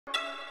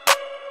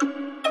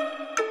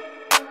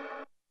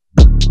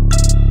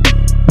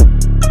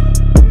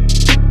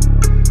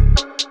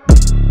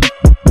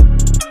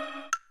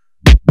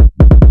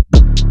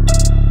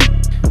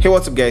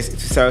what's up guys,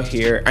 it's Fisayo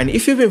here, and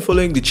if you've been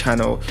following the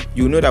channel,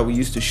 you know that we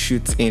used to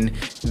shoot in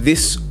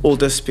this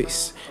older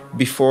space.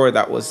 Before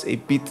that was a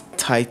bit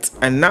tight,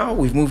 and now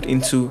we've moved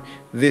into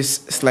this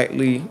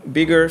slightly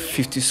bigger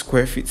 50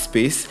 square feet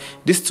space.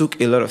 This took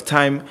a lot of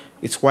time.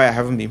 It's why I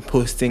haven't been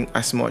posting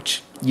as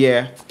much.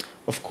 Yeah,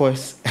 of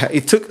course,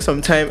 it took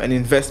some time and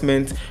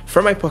investment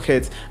from my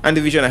pocket, and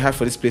the vision I had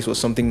for this place was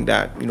something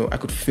that, you know, I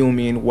could film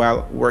in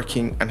while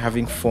working and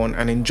having fun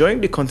and enjoying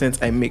the content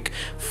I make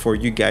for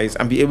you guys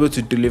and be able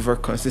to deliver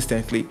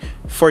consistently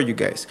for you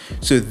guys.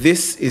 So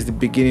this is the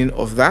beginning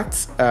of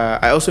that.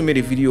 I also made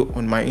a video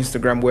on my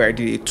Instagram where I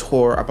did a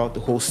tour about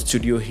the whole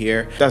studio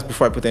here. That's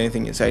before I put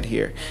anything inside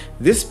here.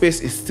 This space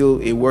is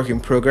still a work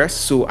in progress,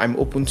 so I'm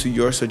open to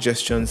your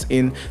suggestions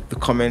in the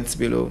comments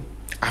below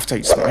after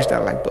you smash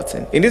that like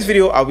button. In this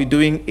video, I'll be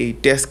doing a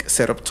desk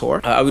setup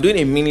tour. I'll be doing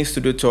a mini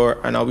studio tour,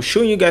 and I'll be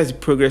showing you guys the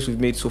progress we've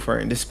made so far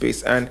in this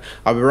space, and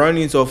I'll be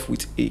rounding it off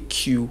with a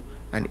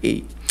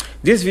Q&A.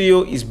 This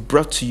video is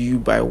brought to you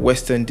by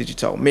Western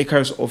Digital,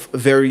 makers of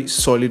very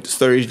solid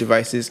storage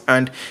devices.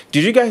 And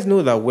did you guys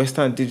know that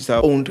Western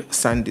Digital owned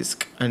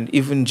SanDisk and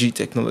even G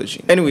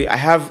Technology? Anyway, I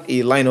have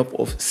a lineup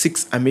of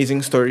 6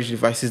 amazing storage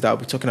devices that I'll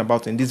be talking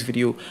about in this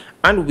video,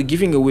 and we'll be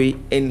giving away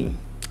any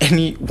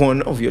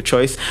one of your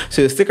choice.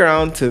 So stick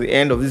around to the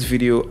end of this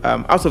video.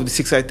 Out of the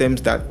 6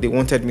 items that they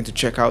wanted me to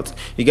check out,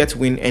 you get to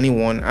win any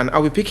one, and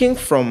I'll be picking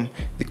from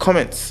the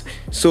comments.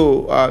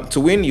 So to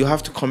win, you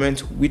have to comment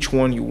which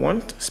one you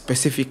want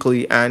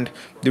specifically and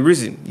the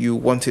reason you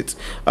want it.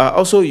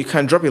 Also, you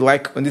can drop a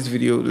like on this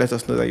video. Let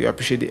us know that you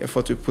appreciate the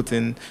effort we put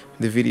in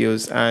the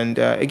videos, and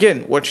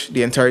again, watch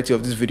the entirety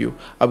of this video.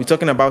 I'll be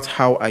talking about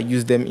how I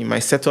use them in my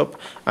setup,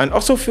 and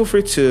also feel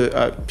free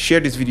to share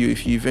this video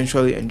if you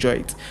eventually enjoy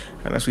it.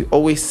 And as we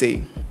always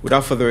say,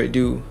 without further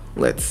ado,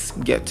 let's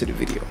get to the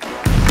video.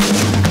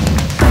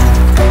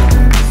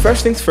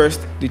 First things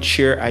first, the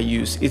chair I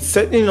use. It's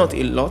certainly not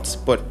a lot,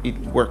 but it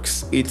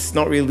works. It's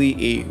not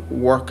really a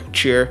work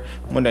chair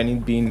more than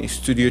it being a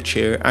studio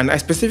chair. And I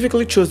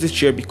specifically chose this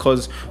chair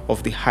because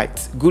of the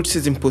height. Good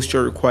sitting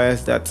posture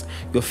requires that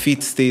your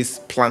feet stays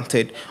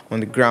planted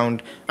on the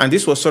ground, and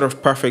this was sort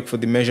of perfect for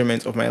the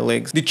measurement of my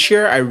legs. The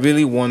chair I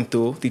really want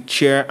though, the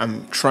chair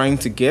I'm trying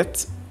to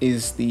get,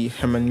 is the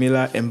Herman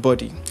Miller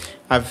Embody.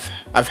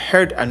 I've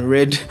heard and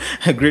read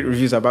great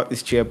reviews about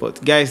this chair,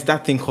 but guys,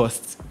 that thing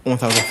costs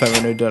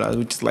 $1,500,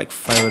 which is like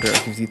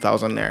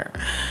 550,000 naira.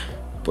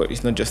 But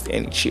it's not just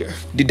any chair.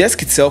 The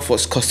desk itself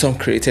was custom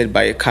created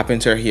by a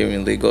carpenter here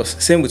in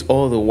Lagos. Same with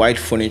all the white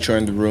furniture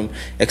in the room,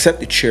 except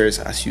the chairs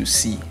as you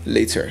see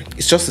later.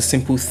 It's just a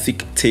simple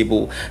thick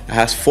table that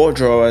has 4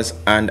 drawers,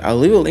 and I'll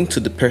leave a link to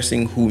the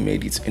person who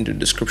made it in the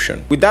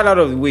description. With that out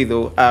of the way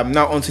though,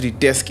 now onto the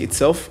desk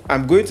itself.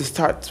 I'm going to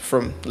start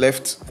from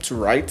left to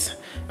right.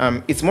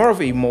 It's more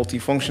of a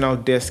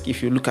multifunctional desk.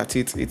 If you look at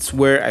it, it's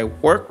where I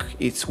work,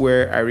 it's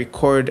where I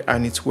record,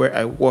 and it's where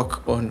I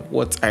work on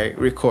what I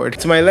record.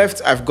 To my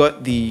left, I've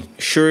got the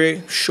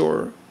Shure,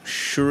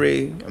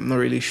 I'm not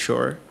really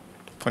sure,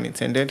 pun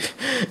intended.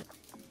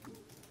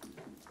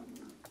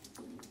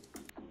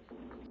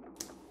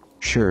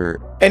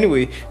 Sure.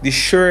 Anyway, the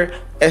Shure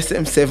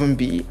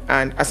SM7B,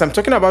 and as I'm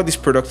talking about this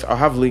product, I'll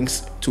have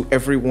links to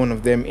every one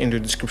of them in the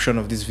description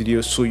of this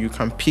video, so you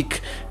can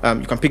pick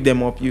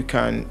them up. You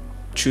can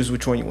choose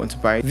which one you want to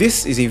buy.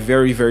 This is a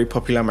very, very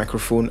popular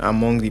microphone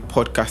among the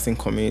podcasting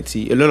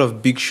community. A lot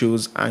of big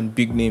shows and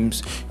big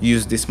names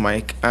use this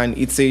mic, and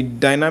it's a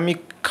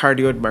dynamic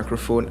cardioid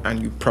microphone,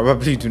 and you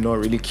probably do not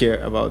really care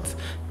about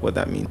what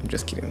that means. I'm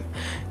just kidding.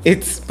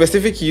 Its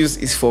specific use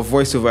is for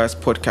voiceovers,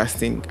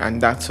 podcasting,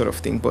 and that sort of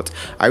thing, but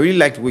I really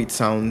like the way it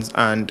sounds,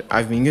 and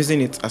I've been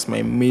using it as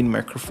my main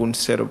microphone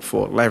setup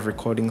for live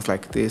recordings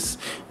like this,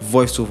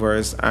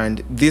 voiceovers,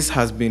 and this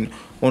has been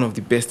one of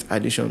the best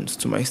additions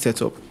to my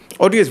setup.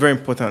 Audio is very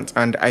important,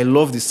 and I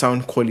love the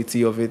sound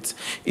quality of it.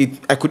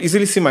 I could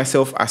easily see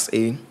myself as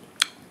a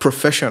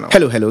professional.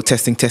 Hello,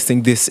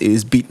 testing. This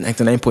is Beat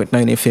 99.9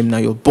 FM. Now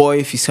your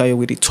boy Fisayo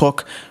with a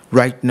talk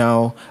right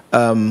now.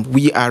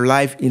 We are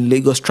live in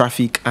Lagos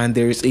traffic, and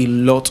there is a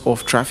lot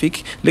of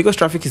traffic. Lagos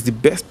traffic is the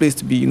best place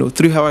to be. You know,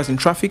 3 hours in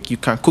traffic, you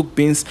can cook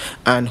beans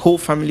and whole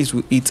families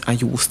will eat,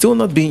 and you will still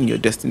not be in your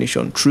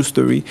destination. True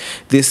story.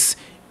 This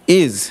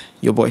is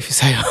your boy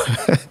Fisayo.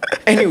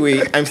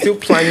 Anyway, I'm still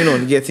planning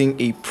on getting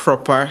a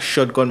proper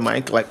shotgun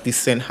mic like the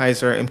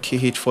Sennheiser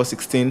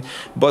MKH416,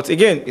 but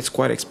again, it's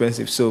quite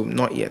expensive, so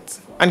not yet.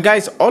 And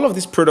guys, all of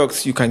these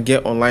products you can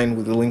get online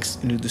with the links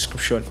in the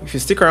description. If you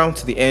stick around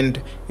to the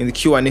end, in the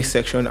Q&A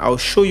section, I'll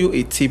show you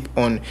a tip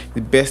on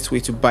the best way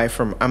to buy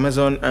from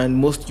Amazon and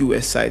most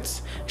US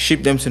sites.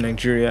 Ship them to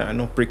Nigeria and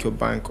not break your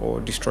bank or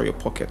destroy your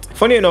pocket.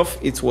 Funny enough,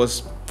 it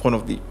was one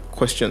of the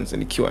questions in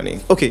the Q&A.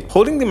 Okay,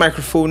 holding the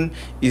microphone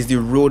is the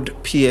Rode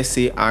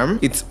PSA arm.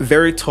 It's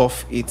very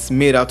tough, it's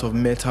made out of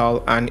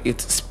metal, and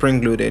it's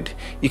spring-loaded.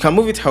 You can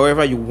move it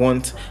however you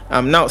want.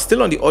 Now,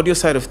 still on the audio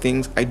side of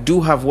things, I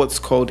do have what's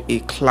called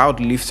a cloud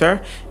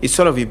lifter. It's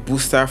sort of a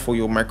booster for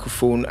your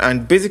microphone,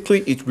 and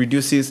basically it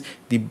reduces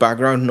the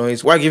background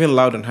noise while giving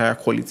loud and higher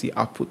quality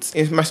outputs.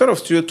 In my sort of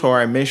studio tour,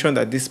 I mentioned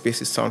that this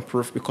space is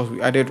soundproof because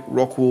we added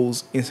rock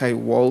walls inside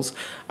walls,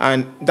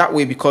 and that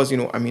way, because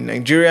I'm in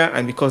Nigeria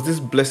and because this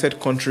blessed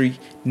country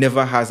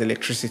never has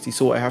electricity,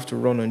 so I have to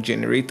run on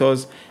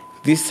generators.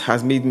 This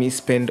has made me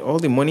spend all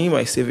the money in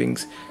my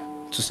savings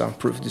to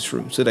soundproof this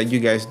room so that you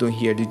guys don't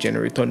hear the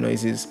generator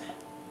noises.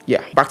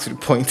 Yeah, back to the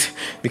point.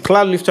 The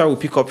cloud lifter will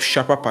pick up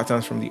sharper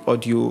patterns from the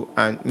audio,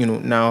 and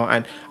now,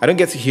 and I don't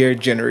get to hear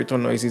generator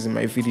noises in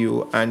my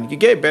video, and you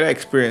get a better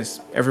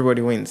experience.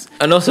 Everybody wins.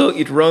 And also,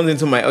 it runs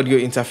into my audio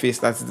interface.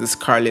 That's the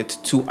Scarlett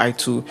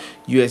 2i2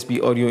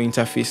 USB audio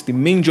interface. The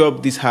main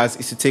job this has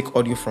is to take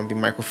audio from the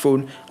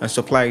microphone and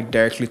supply it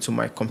directly to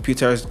my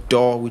computer's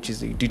DAW, which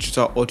is a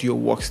digital audio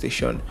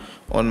workstation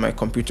on my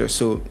computer.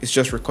 So it's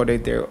just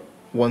recorded there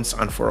once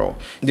and for all.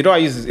 The DAW I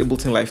use is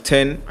Ableton Live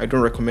 10. I don't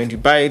recommend you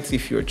buy it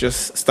if you're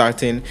just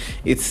starting.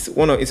 It's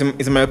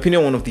in my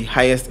opinion one of the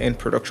highest end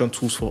production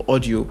tools for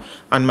audio,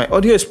 and my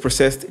audio is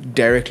processed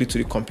directly to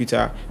the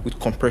computer with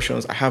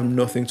compressions. I have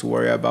nothing to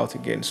worry about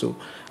again. So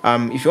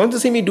if you want to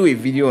see me do a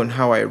video on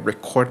how I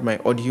record my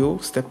audio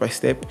step by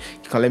step,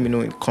 you can let me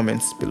know in the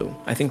comments below.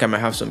 I think I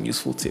might have some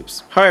useful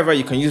tips. However,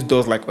 you can use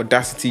DAWs like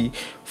Audacity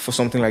for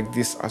something like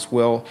this as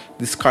well.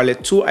 The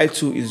Scarlett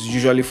 2i2 is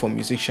usually for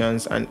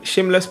musicians, and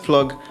shameless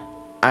plug,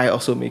 I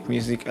also make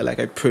music.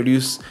 I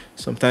produce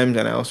sometimes,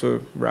 and I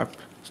also rap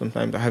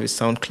sometimes. I have a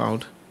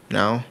SoundCloud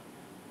now,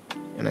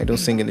 and I don't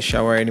sing in the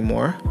shower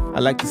anymore.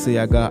 I like to say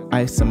I got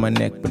ice on my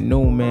neck, but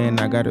no, man,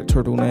 I got a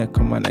turtleneck.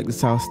 Come on, like the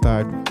South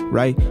Star,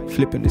 right?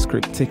 Flipping the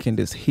script, taking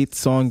this hit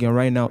song, and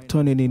right now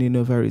turning it in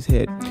over his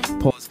head.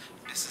 Pause.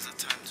 This is a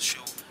time to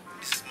show.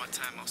 This is my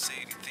time. I'll say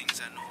the things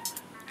I know.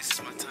 This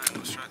is my time.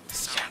 I'll strike the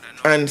sound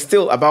I know. And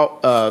still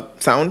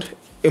about sound,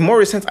 a more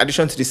recent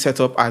addition to the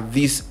setup are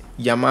these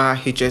Yamaha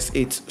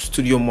HS8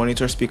 studio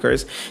monitor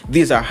speakers.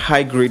 These are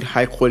high-grade,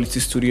 high-quality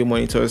studio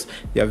monitors.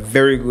 They are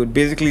very good.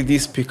 Basically,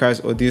 these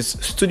speakers or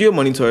these studio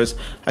monitors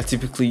are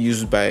typically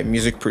used by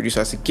music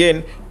producers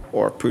again,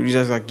 or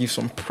producers that give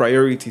some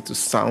priority to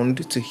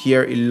sound, to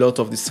hear a lot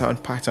of the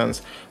sound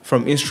patterns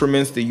from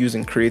instruments they use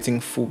in creating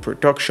full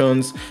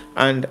productions.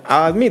 And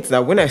I'll admit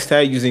that when I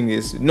started using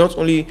this, not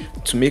only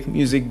to make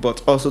music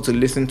but also to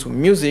listen to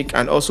music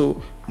and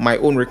also my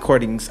own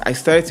recordings, I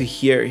started to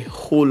hear a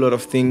whole lot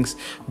of things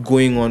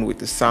going on with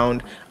the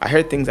sound. I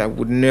heard things I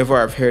would never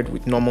have heard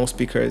with normal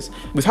speakers,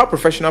 with how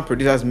professional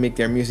producers make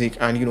their music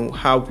and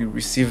how we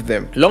receive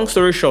them. Long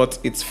story short,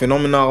 it's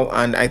phenomenal,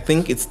 and I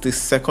think it's the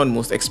second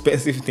most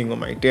expensive thing on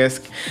my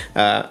desk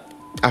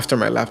after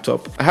my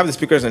laptop. I have the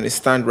speakers on a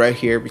stand right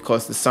here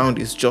because the sound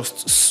is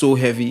just so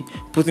heavy.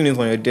 Putting it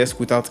on your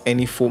desk without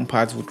any foam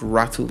pads would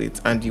rattle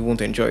it and you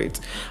won't enjoy it.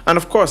 And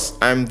of course,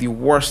 I'm the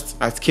worst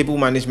at cable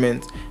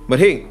management, but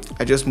hey,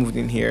 I just moved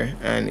in here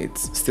and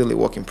it's still a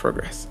work in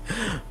progress.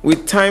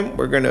 With time,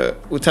 we're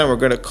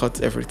gonna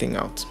cut everything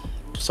out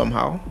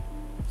somehow.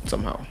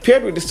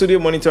 Paired with the studio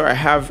monitor, I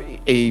have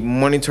a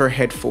monitor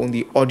headphone,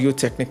 the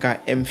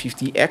Audio-Technica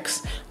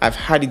M50X. I've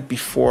had it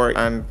before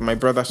and my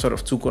brother sort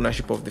of took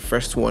ownership of the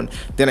first one,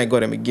 then I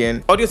got him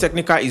again.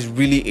 Audio-Technica is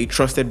really a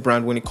trusted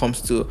brand when it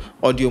comes to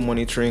audio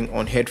monitoring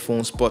on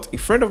headphones, but a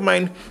friend of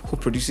mine who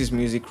produces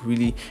music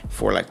really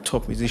for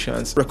top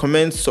musicians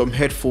recommends some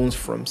headphones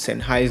from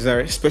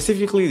Sennheiser,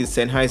 specifically the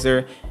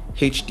Sennheiser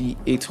HD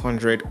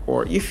 800,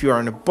 or if you're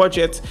on a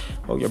budget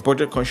or you're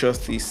budget conscious,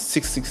 the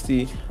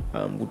 660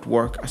 would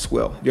work as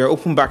well. They're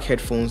open back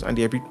headphones and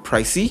they're a bit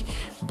pricey,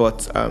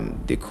 but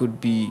they could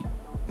be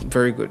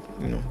very good.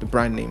 The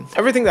brand name,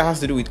 everything that has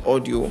to do with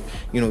audio,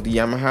 the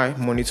Yamaha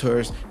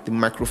monitors, the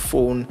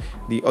microphone,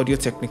 the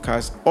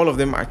Audio-Technicas, all of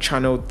them are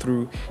channeled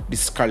through the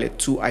Scarlett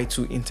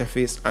 2i2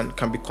 interface and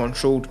can be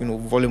controlled,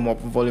 volume up,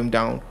 volume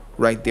down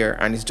right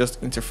there, and it's just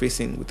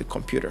interfacing with the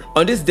computer.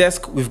 On this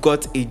desk, we've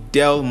got a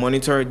Dell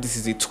monitor. This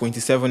is a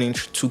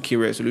 27-inch 2K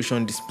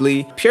resolution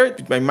display. Paired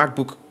with my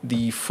MacBook,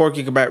 the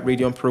 4GB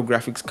Radeon Pro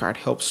graphics card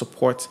helps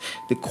support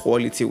the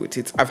quality with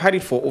it. I've had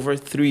it for over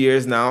 3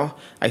 years now,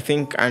 I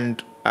think,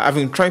 and I've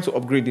been trying to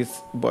upgrade it,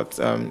 but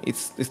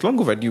it's long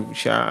overdue.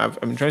 I've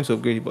been trying to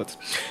upgrade it, but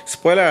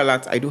spoiler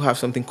alert, I do have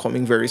something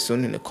coming very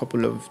soon in a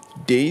couple of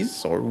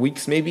days or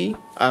weeks maybe.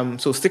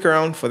 So stick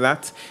around for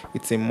that.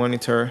 It's a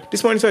monitor.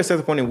 This monitor is set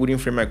up on a wooden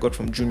frame I got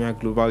from Jumia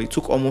Global. It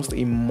took almost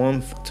a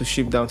month to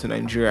ship down to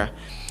Nigeria,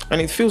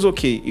 and it feels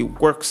okay. It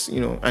works,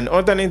 and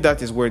underneath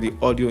that is where the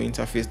audio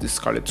interface, the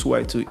Scarlett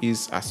 2i2,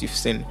 is, as you've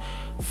seen.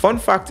 Fun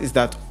fact is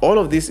that all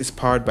of this is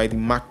powered by the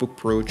MacBook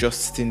Pro,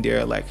 just sitting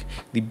there like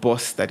the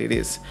boss that it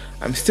is.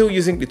 I'm still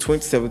using the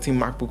 2017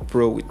 MacBook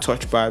Pro with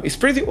touchpad. It's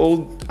pretty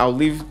old. I'll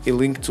leave a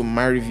link to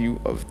my review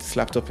of this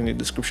laptop in the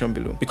description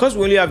below. Because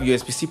we only have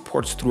USB-C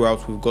ports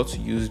throughout, we've got to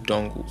use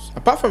dongles.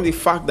 Apart from the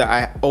fact that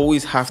I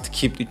always have to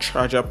keep the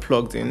charger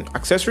plugged in,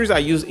 accessories I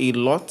use a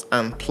lot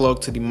and plug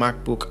to the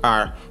MacBook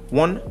are: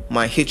 one,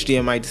 my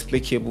HDMI display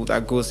cable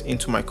that goes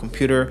into my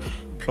computer,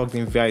 plugged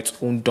in via its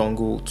own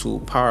dongle to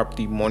power up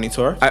the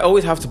monitor. I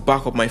always have to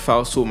back up my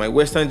files, so my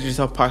Western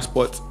Digital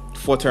Passport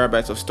 4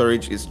 TB of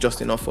storage is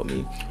just enough for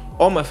me.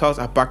 all my files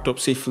are backed up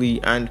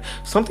safely. And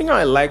something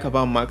I like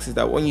about Macs is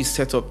that when you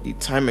set up the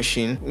time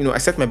machine, I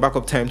set my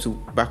backup time to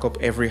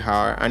backup every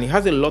hour, and it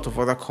has a lot of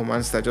other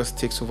commands that just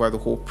takes over the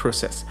whole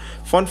process.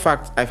 Fun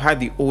fact, I've had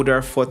the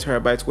older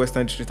 4TB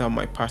Western Digital on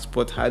my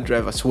passport hard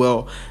drive as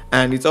well,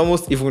 and it's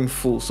almost even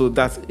full, so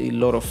that's a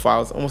lot of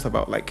files, almost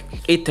about like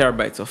 8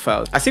 TB of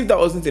files. As if that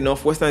wasn't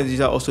enough, Western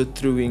Digital also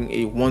threw in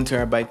a 1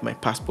 TB my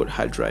passport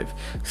hard drive,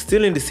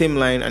 still in the same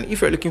line, and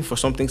if you're looking for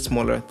something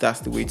smaller,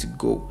 that's the way to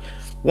go.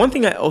 One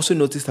thing I also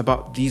noticed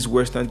about these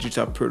Western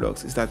Digital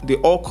products is that they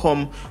all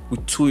come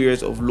with 2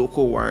 years of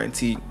local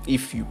warranty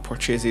if you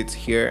purchase it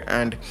here,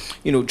 and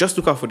just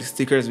look out for the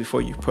stickers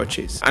before you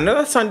purchase.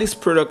 Another SanDisk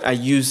product I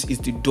use is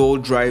the dual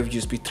drive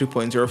USB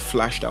 3.0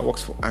 flash that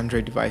works for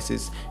Android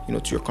devices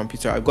to your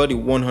computer. I got the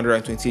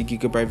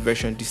 128GB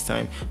version this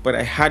time, but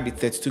I had the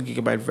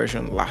 32GB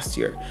version last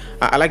year.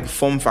 I like the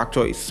form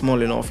factor, it's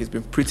small enough, it's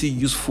been pretty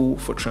useful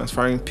for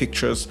transferring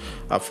pictures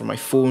from my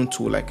phone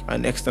to like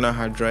an external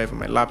hard drive on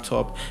my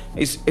laptop.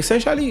 It's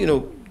essentially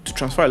to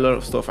transfer a lot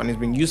of stuff, and it's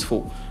been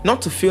useful.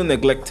 Not to feel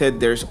neglected,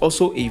 there's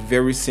also a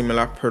very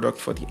similar product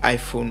for the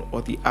iPhone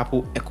or the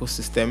Apple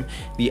ecosystem,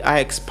 the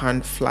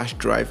iExpand flash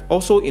drive,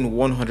 also in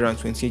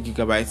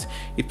 128GB.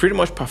 It pretty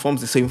much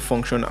performs the same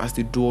function as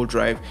the dual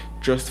drive,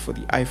 just for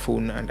the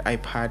iPhone and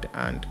iPad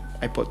and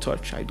iPod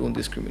Touch. I don't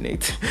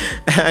discriminate.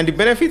 And the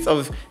benefits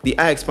of the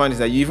iExpand is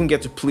that you even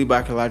get to play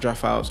back larger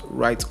files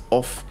right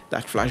off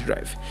that flash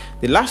drive.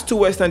 The last 2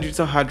 Western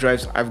Digital hard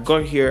drives I've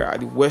got here are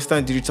the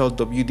Western Digital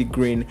WD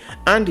Green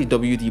and the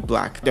WD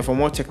Black. They're for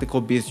more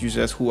technical based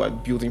users who are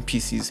building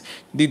PCs.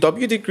 The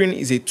WD Green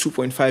is a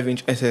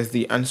 2.5-inch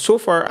SSD, and so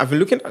far I've been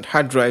looking at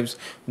hard drives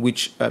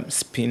which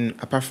spin,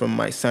 apart from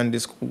my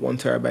SanDisk 1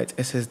 TB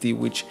SSD,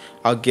 which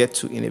I'll get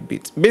to in a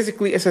bit.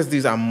 Basically,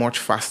 SSDs are much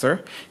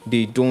faster,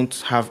 they don't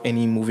have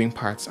any moving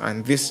parts,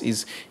 and this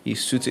is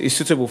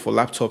suitable for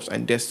laptops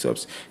and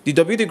desktops. The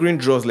WD Green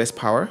draws less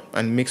power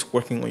and makes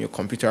working on your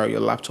computer or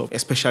your laptop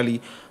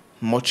especially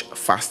much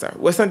faster.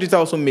 Western Digital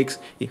also makes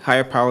a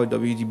higher power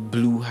WD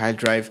Blue hard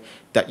drive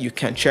that you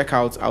can check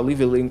out. I'll leave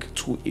a link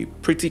to a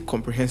pretty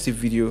comprehensive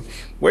video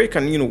where you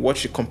can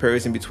watch the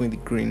comparison between the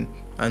green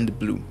and the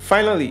blue.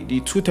 Finally,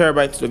 the 2 TB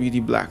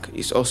WD Black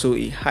is also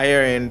a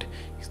higher end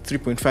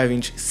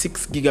 3.5-inch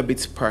 6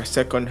 gigabits per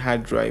second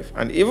hard drive,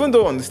 and even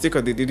though on the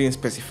sticker they didn't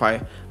specify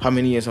how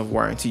many years of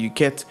warranty you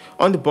get,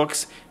 on the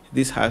box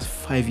this has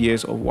 5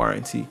 years of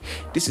warranty.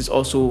 This is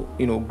also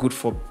good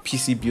for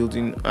PC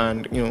building,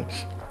 and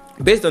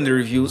based on the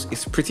reviews,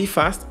 it's pretty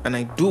fast, and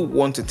I do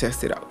want to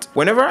test it out.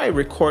 Whenever I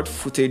record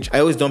footage, I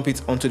always dump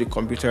it onto the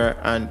computer,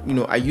 and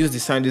I use the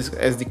SanDisk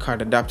SD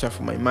card adapter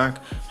for my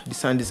Mac, the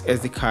SanDisk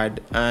SD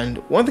card, and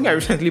one thing I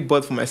recently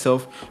bought for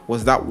myself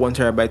was that 1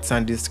 TB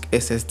SanDisk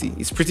SSD.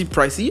 It's pretty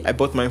pricey. I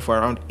bought mine for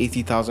around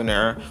 80,000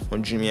 naira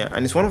on Jumia,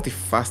 and it's one of the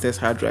fastest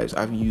hard drives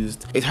I've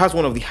used. It has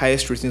one of the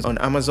highest ratings on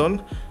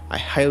Amazon. I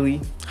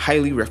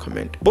highly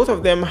recommend. Both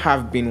of them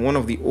have been one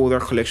of the older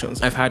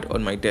collections I've had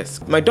on my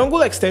desk. My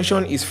dongle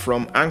extension is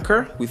from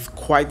Anker with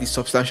quite the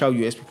substantial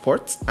USB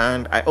ports,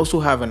 and I also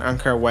have an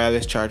Anker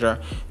wireless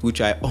charger which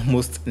I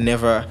almost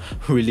never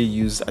really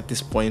use at this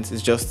point. It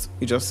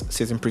just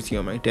sitting pretty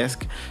on my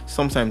desk.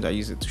 Sometimes I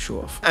use it to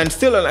show off. And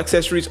still on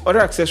accessories, other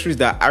accessories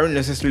that aren't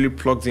necessarily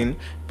plugged in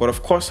but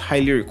of course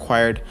highly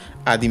required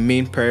are the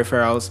main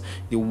peripherals,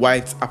 the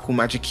white Apple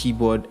Magic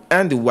keyboard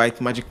and the white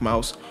Magic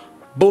mouse,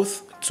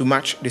 both to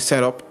match the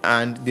setup,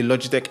 and the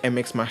Logitech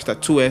MX Master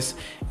 2S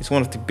is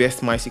one of the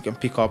best mice you can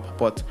pick up,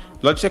 but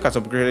Logitech has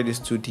upgraded this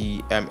to the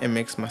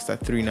MX Master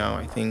 3 now,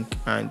 I think,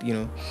 and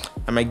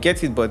I might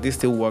get it, but this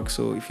still works,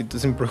 so if it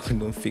doesn't break,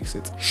 don't fix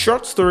it.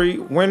 Short story,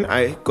 when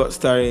I got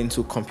started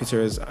into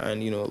computers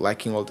and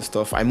liking all the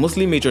stuff, I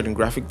mostly majored in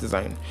graphic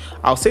design.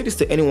 I'll say this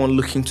to anyone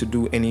looking to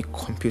do any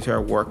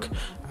computer work.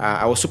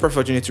 I was super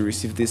fortunate to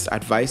receive this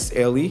advice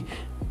early.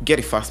 Get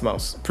a fast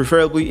mouse,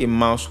 preferably a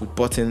mouse with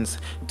buttons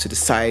to the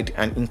side,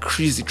 and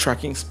increase the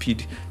tracking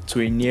speed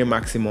to a near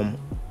maximum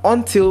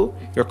until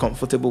you're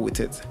comfortable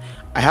with it.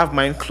 I have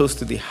mine close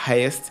to the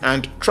highest,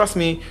 and trust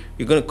me,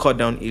 you're going to cut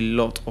down a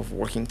lot of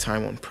working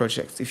time on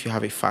projects if you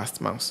have a fast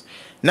mouse.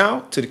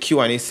 Now to the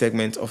Q&A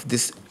segment of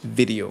this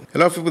video. A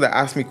lot of people that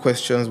asked me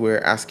questions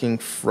were asking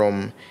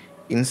from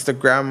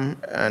Instagram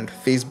and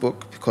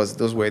Facebook, because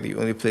those were the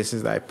only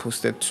places that I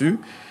posted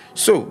to.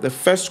 So the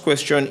first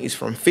question is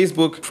from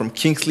Facebook, from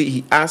Kingsley.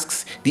 He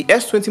asks, the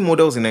S20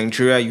 models in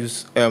Nigeria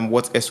use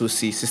what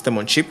SoC, system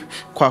on chip,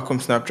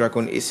 Qualcomm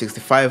Snapdragon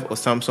 865 or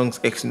Samsung's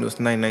Exynos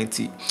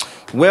 990?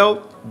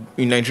 Well,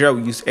 in Nigeria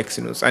we use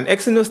Exynos, and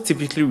Exynos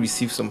typically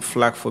receives some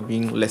flack for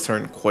being lesser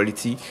in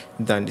quality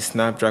than the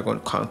Snapdragon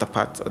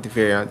counterpart or the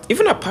variant.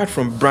 Even apart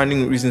from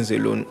branding reasons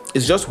alone,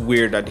 it's just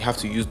weird that they have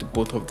to use the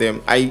both of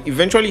them. I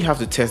eventually have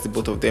to test the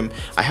both of them.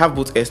 I have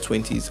both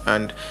S20s,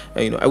 and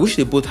I wish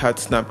they both had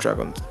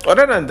Snapdragons.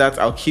 Other than that,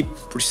 I'll keep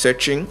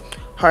researching.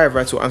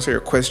 However, to answer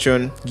your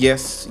question,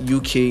 yes,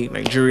 UK,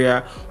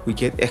 Nigeria, we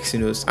get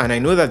Exynos, and I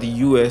know that the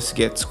US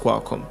gets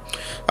Qualcomm.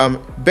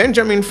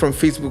 Benjamin from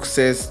Facebook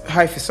says,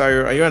 hi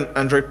Fisayo, are you an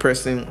Android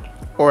person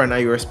or an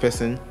iOS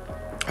person?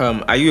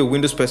 Are you a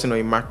Windows person or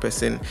a Mac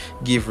person?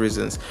 Give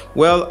reasons.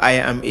 Well, I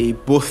am a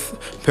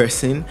both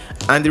person,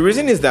 and the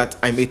reason is that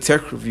I'm a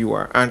tech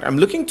reviewer and I'm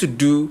looking to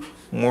do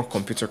more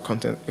computer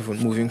content even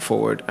moving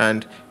forward,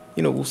 and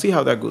we'll see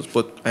how that goes,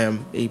 but I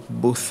am a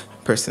both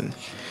person.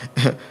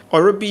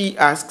 Orobi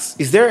asks,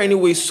 is there any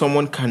way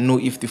someone can know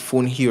if the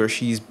phone he or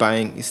she is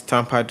buying is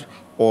tampered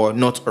or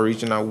not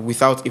original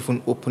without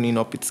even opening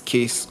up its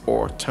case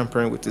or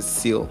tampering with its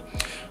seal?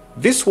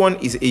 This one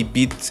is a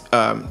bit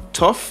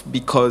tough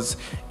because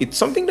it's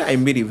something that I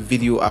made a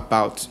video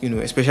about,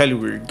 especially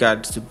with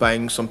regards to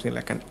buying something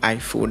like an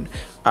iPhone.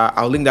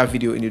 I'll link that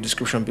video in the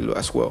description below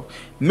as well.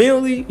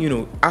 Mainly,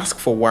 ask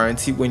for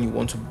warranty when you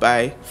want to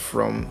buy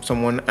from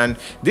someone, and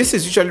this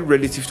is usually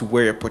relative to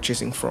where you're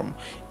purchasing from.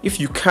 If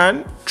you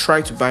can,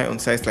 try to buy on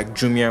sites like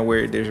Jumia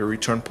where there's a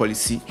return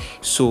policy,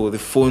 so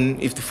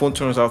if the phone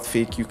turns out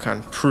fake, you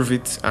can prove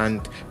it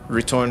and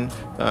return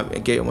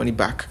and get your money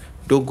back.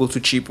 Don't go too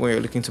cheap when you're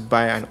looking to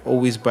buy, and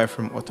always buy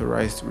from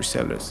authorized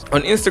resellers.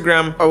 On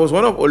Instagram, I was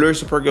one of Olori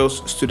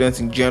Supergirl's students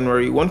in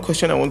January. One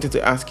question I wanted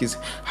to ask is,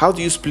 how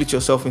do you split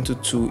yourself into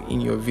two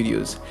in your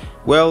videos?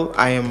 Well,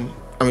 I'm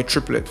a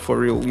triplet for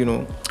real,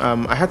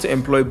 I had to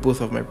employ both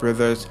of my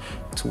brothers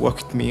to work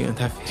with me on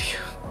that video.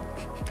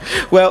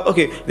 Well,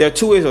 okay, there are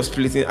two ways of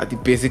splitting at the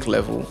basic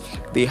level.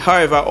 They,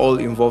 however, all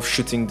involve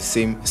shooting the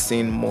same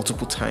scene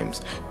multiple times.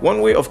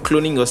 One way of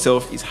cloning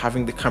yourself is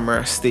having the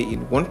camera stay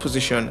in one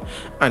position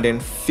and then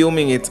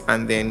filming it,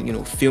 and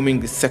then filming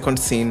the second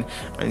scene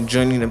and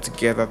joining them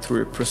together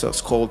through a process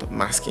called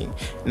masking.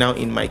 Now,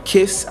 in my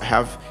case, I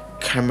have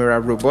camera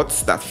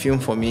robots that film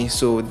for me,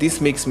 so this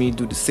makes me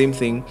do the same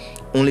thing,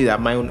 only that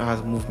my own has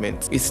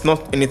movement. It's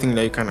not anything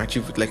that you can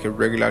achieve with like a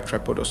regular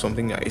tripod or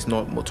something that is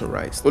not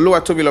motorized.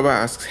 Olowa Tobiloba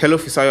asks, hello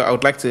Fisayo, I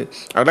would like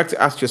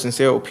to ask your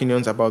sincere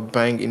opinions about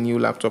buying a new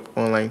laptop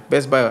online,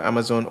 Best Buy or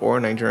Amazon or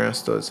Nigerian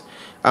stores.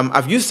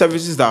 I've used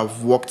services that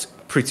have worked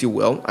pretty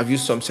well. I've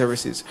used some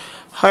services,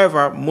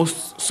 however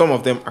some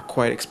of them are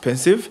quite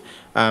expensive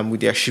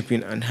with their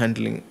shipping and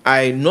handling.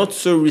 I not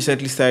so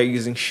recently started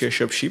using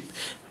ShareShop,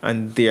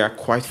 and they are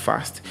quite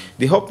fast.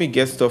 They help me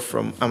get stuff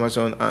from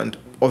Amazon and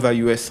other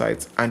US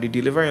sites, and they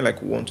deliver in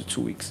like 1 to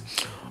 2 weeks.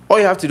 All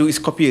you have to do is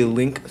copy a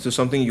link to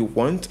something you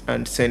want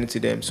and send it to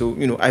them. So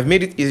I've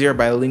made it easier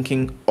by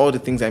linking all the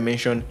things I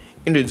mentioned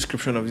in the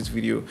description of this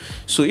video.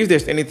 So if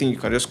there's anything, you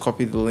can just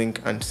copy the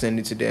link and send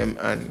it to them,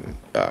 and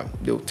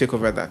they'll take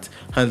over that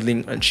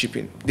handling and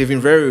shipping. They've been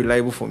very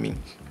reliable for me.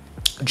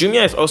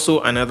 Jumia is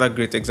also another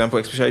great example,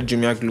 especially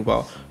Jumia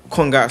Global.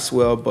 Konga as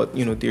well, but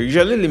they're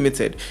usually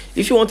limited.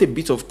 If you want a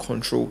bit of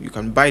control, you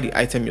can buy the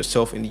item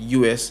yourself in the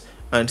US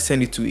and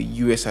send it to a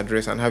US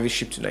address and have it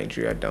shipped to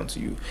Nigeria down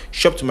to you.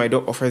 Shop to My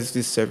Door offers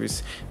this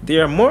service. They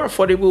are more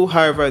affordable,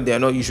 however, they are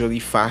not usually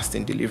fast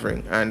in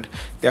delivering, and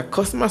their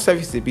customer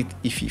service is a bit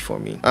iffy for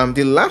me.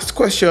 The last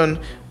question,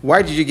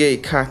 why did you get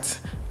a cat?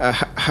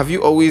 Have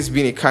you always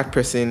been a cat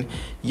person?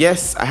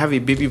 Yes, I have a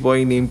baby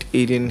boy named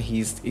Aiden.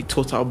 He's a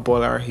total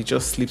baller. He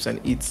just sleeps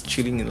and eats,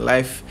 chilling in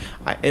life.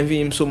 I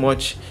envy him so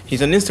much.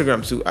 He's on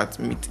Instagram too, at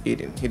Meet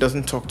Aiden. He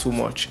doesn't talk too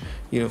much,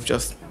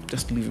 just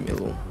leave him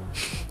alone.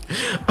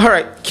 All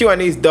right, Q&A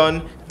is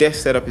done,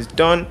 desk setup is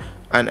done,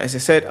 and as I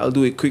said, I'll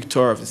do a quick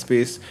tour of the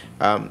space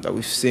that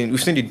we've seen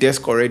the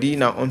desk already.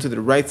 Now onto the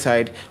right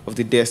side of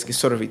the desk is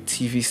sort of a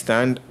TV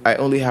stand. I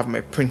only have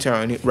my printer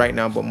on it right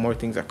now, but more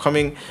things are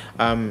coming.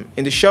 In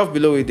the shelf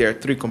below it, there are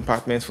 3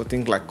 compartments for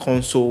things like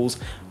consoles.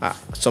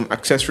 Some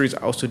accessories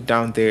are also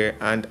down there,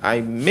 and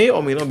I may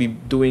or may not be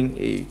doing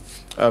a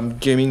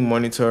gaming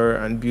monitor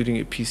and building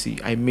a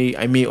PC. I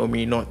may or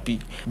may not be.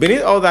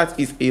 Beneath all that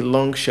is a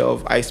long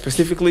shelf. I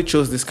specifically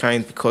chose this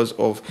kind because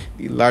of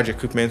the large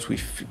equipment we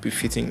be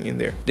fitting in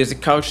there. There's a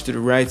couch to the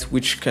right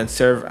which can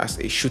serve as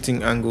a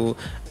shooting angle.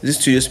 This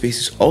studio space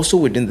is also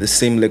within the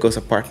same Lagos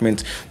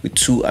apartment with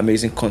 2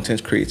 amazing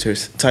content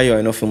creators, Tayo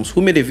Eno Films,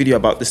 who made a video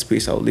about this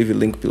space. I'll leave a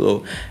link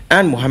below,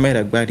 and Mohammed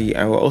Agbadi,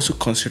 and we're also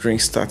considering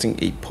starting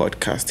a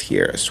podcast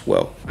here as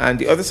well. And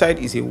the other side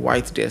is a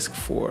white desk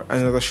for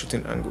another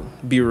shooting angle,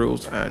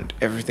 B-rolls and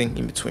everything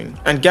in between.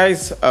 And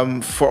guys,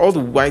 for all the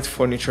white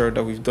furniture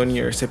that we've done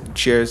here except the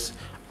chairs,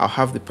 I'll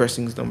have the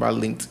person's number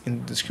linked in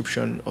the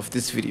description of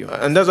this video.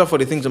 And that's all for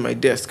the things on my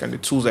desk and the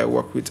tools I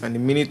work with and the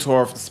mini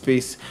tour of the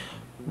space.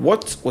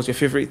 What was your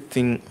favorite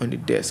thing on the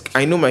desk?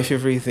 I know my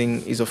favorite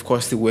thing is of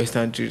course the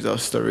Western digital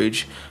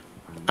storage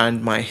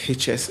and my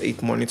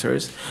HS8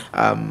 monitors.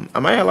 Am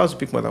I allowed to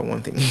pick more than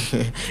one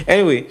thing?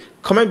 Anyway,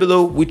 comment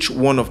below which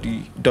one of the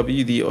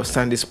WD or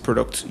SanDisk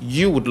products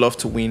you would love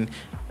to win,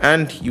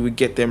 and you will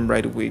get them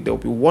right away. There will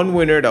be one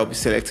winner that will be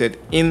selected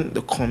in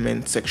the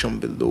comment section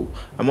below.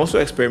 I'm also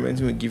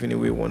experimenting with giving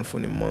away one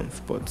phone a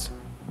month, but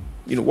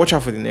watch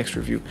out for the next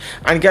review.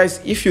 And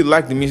guys, if you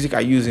like the music I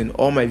use in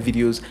all my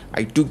videos,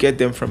 I do get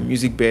them from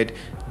Musicbed.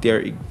 They're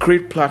a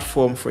great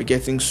platform for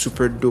getting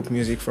super dope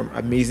music from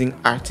amazing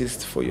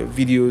artists for your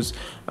videos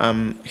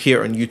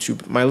here on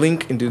YouTube. My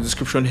link in the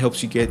description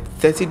helps you get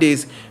 30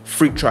 days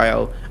free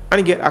trial, and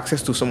you get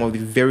access to some of the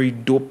very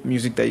dope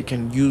music that you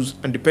can use,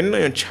 and depending on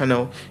your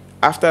channel,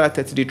 after that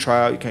 30-day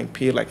trial, you can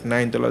pay like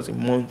 $9 a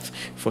month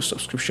for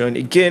subscription.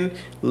 Again,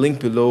 link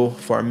below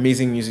for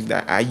amazing music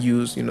that I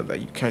use, you know,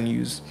 that you can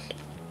use.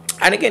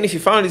 And again, if you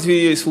found this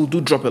video useful,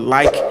 do drop a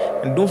like,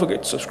 and don't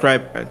forget to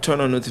subscribe and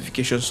turn on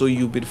notifications so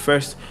you'll be the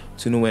first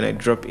to know when I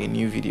drop a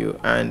new video.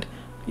 And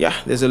yeah,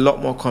 there's a lot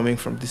more coming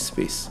from this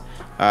space,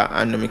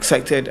 and I'm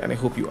excited, and I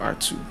hope you are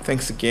too.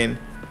 Thanks again.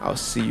 I'll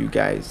see you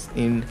guys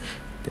in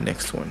the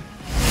next one.